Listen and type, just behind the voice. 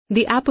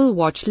The Apple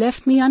Watch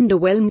left me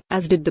underwhelmed,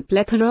 as did the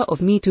plethora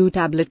of Me Too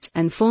tablets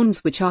and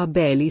phones which are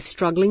barely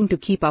struggling to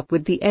keep up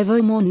with the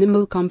ever more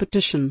nimble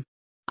competition.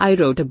 I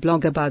wrote a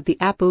blog about the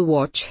Apple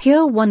Watch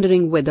here,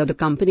 wondering whether the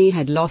company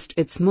had lost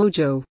its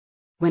mojo.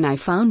 When I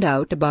found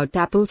out about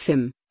Apple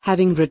SIM,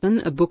 having written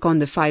a book on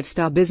the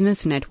 5-star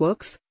business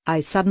networks, I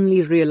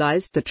suddenly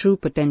realized the true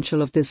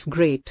potential of this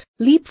great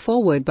leap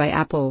forward by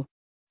Apple.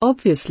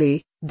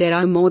 Obviously, there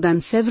are more than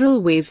several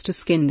ways to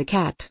skin the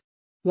cat.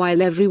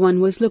 While everyone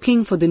was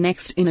looking for the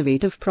next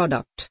innovative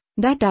product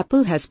that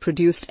Apple has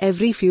produced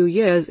every few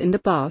years in the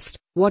past,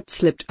 what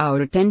slipped our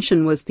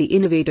attention was the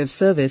innovative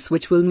service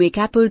which will make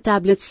Apple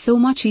tablets so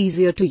much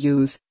easier to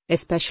use,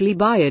 especially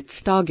by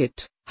its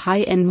target,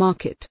 high-end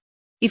market.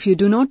 If you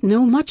do not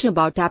know much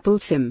about Apple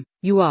SIM,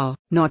 you are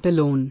not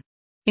alone.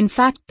 In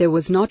fact, there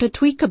was not a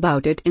tweak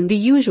about it in the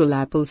usual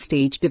Apple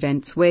staged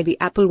events where the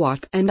Apple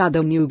Watch and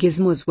other new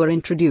gizmos were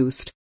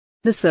introduced.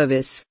 The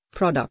service,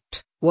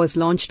 product, was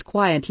launched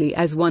quietly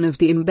as one of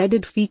the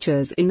embedded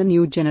features in the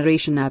new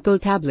generation Apple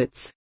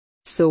tablets.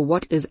 So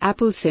what is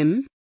Apple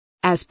SIM?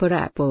 As per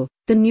Apple,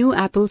 the new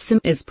Apple SIM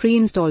is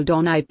pre-installed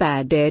on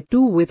iPad Air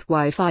 2 with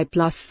Wi-Fi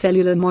plus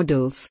cellular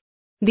models.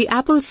 The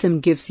Apple SIM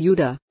gives you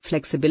the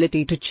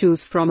flexibility to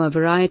choose from a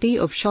variety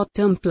of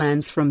short-term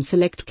plans from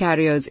select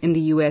carriers in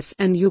the US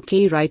and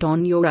UK right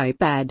on your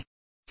iPad.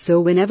 So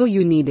whenever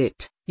you need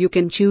it, you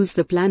can choose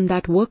the plan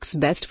that works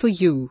best for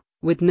you,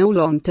 with no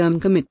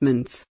long-term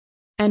commitments.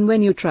 And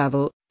when you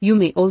travel, you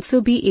may also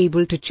be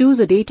able to choose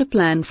a data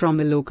plan from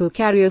a local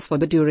carrier for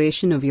the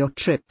duration of your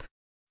trip.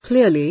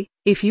 Clearly,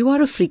 if you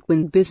are a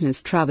frequent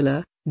business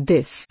traveler,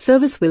 this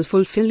service will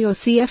fulfill your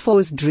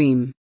CFO's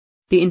dream.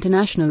 The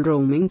international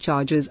roaming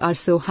charges are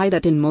so high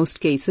that in most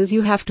cases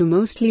you have to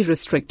mostly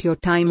restrict your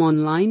time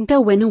online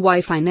to when a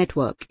Wi-Fi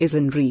network is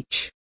in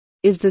reach.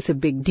 Is this a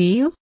big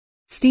deal?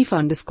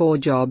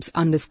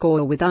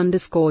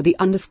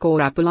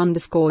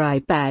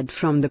 Steve_Jobs_the_Apple_iPad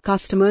From the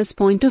customer's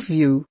point of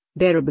view,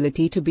 their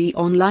ability to be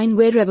online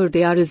wherever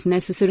they are is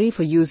necessary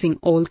for using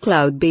all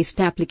cloud-based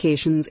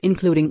applications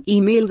including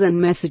emails and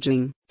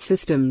messaging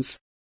systems.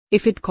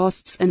 If it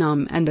costs an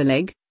arm and a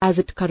leg, as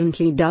it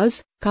currently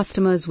does,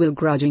 customers will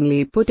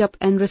grudgingly put up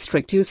and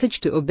restrict usage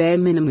to a bare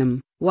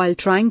minimum, while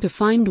trying to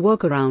find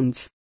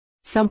workarounds.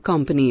 Some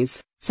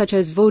companies, such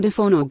as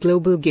Vodafone or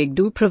Global Gig,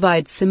 do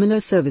provide similar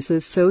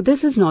services, so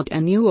this is not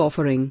a new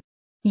offering.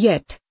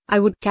 Yet, I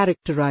would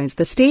characterize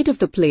the state of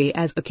the play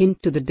as akin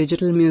to the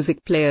digital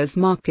music players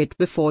market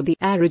before the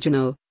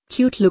original,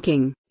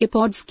 cute-looking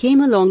iPods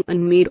came along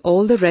and made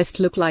all the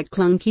rest look like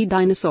clunky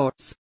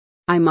dinosaurs.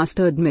 I must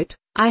admit,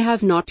 I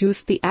have not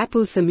used the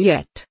Apple SIM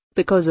yet,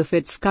 because of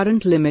its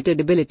current limited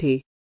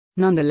ability.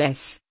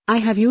 Nonetheless, I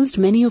have used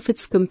many of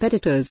its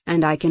competitors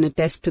and I can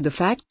attest to the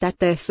fact that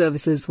their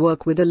services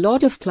work with a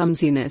lot of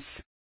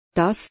clumsiness.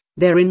 Thus,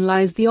 therein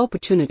lies the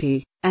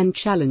opportunity and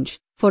challenge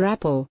for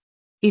Apple.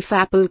 If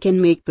Apple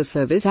can make the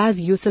service as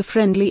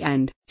user-friendly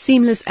and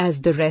seamless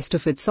as the rest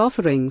of its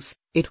offerings,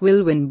 it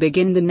will win big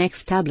in the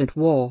next tablet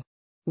war.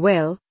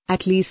 Well,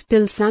 at least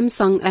till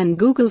Samsung and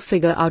Google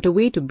figure out a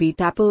way to beat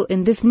Apple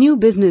in this new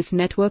business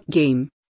network game.